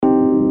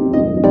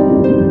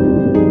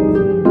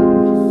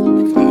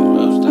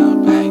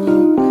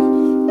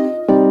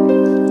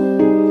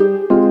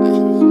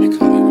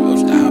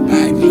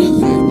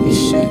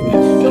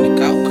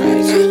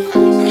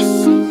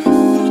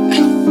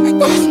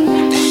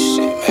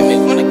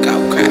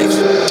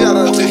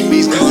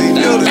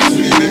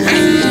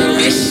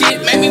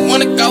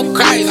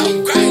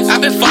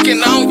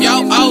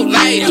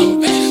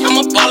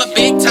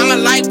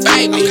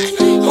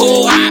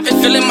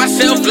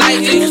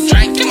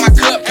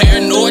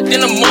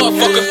than a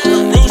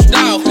motherfucker. Roosed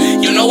off,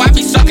 you know I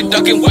be sucking,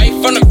 ducking way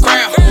from the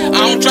crowd.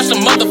 I don't trust a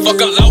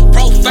motherfucker, low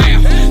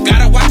profile.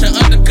 Gotta watch her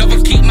undercover,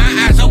 keep my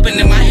eyes open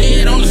and my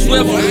head on the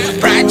swivel.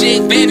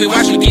 Project baby,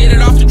 watch me get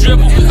it off the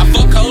dribble. I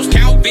fuck hoes,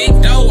 count big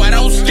dough, I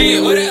don't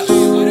steal.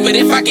 But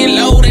if I get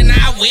low, then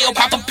I will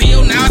pop a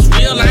pill. Now it's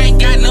real, I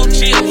ain't got no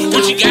chill.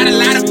 Rucci got a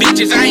lot of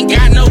bitches, I ain't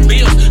got no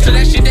bills. So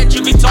that shit that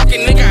you be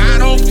talking, nigga, I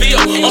don't feel.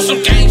 On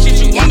some gang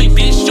shit, you want me,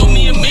 bitch, show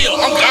me a meal.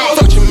 I'm gone.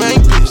 Fuck your main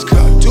bitch, cause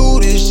I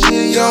do this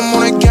shit. Yeah, I'm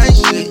on that gang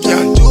shit.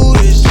 Yeah, I do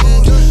this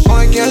shit. On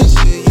that gang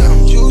shit, yeah,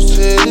 I'm used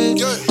to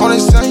it. On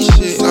that same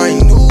shit, I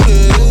ain't new to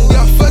it.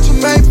 Yeah, fuck your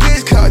main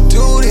bitch, cause I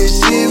do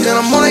this shit. Man,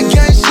 I'm on that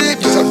gang shit,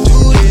 bitch, I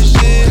do this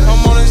shit.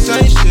 I'm on that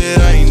same shit,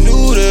 I ain't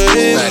new to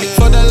it.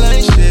 Fuck that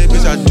lame shit,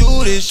 bitch, I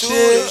do this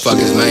shit. Fuck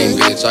his main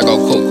bitch, I go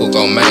cook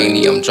on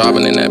Manny. I'm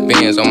dropping in that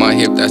Benz on my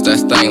hip, that's that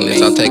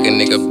stainless. I take a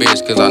nigga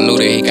bitch, cause I knew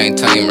that he can't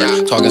tame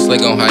her. Talking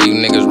slick on how you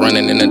niggas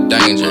running in the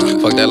danger.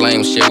 Fuck that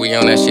lame shit, we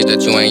on that shit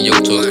that you ain't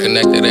used to.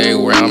 Connected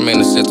everywhere, I'm in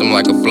the system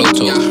like a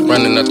Bluetooth.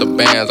 Running up the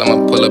bands,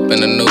 I'ma pull up in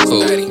the new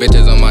coupe.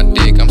 Bitches on my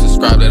dick, I'm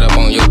subscribed it up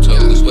on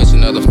YouTube. We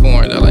switching other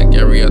foreign that like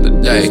every other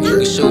day.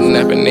 We shooting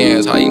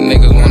ends, how you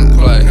niggas wanna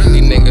play.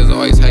 These niggas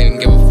always hating,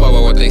 give a fuck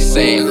about what they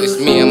saying. It's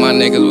me and my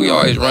niggas, we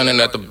always running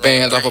at the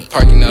bands. Off a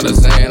parking out of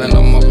Zan, and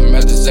I'm off a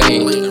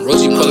magazine.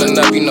 Rucci pulling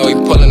up, you know he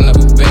pulling up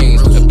with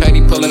beans. The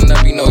Petty pulling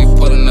up, you know he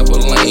pulling up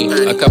with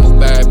lean. A couple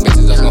bad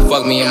bitches that's gon'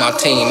 fuck me and my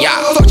team, yeah.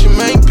 Fuck your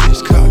main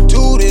bitch, cause I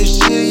do this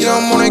shit. Yeah,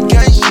 I'm on that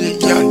gang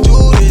shit, yeah, I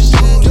do this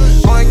shit.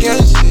 On that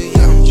gang shit,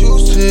 yeah, I'm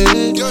used to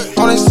it.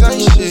 On that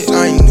same shit,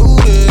 I ain't new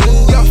to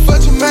it. Yeah,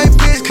 fuck your main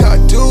bitch, cause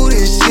I do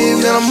this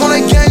shit. Man, I'm on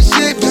that gang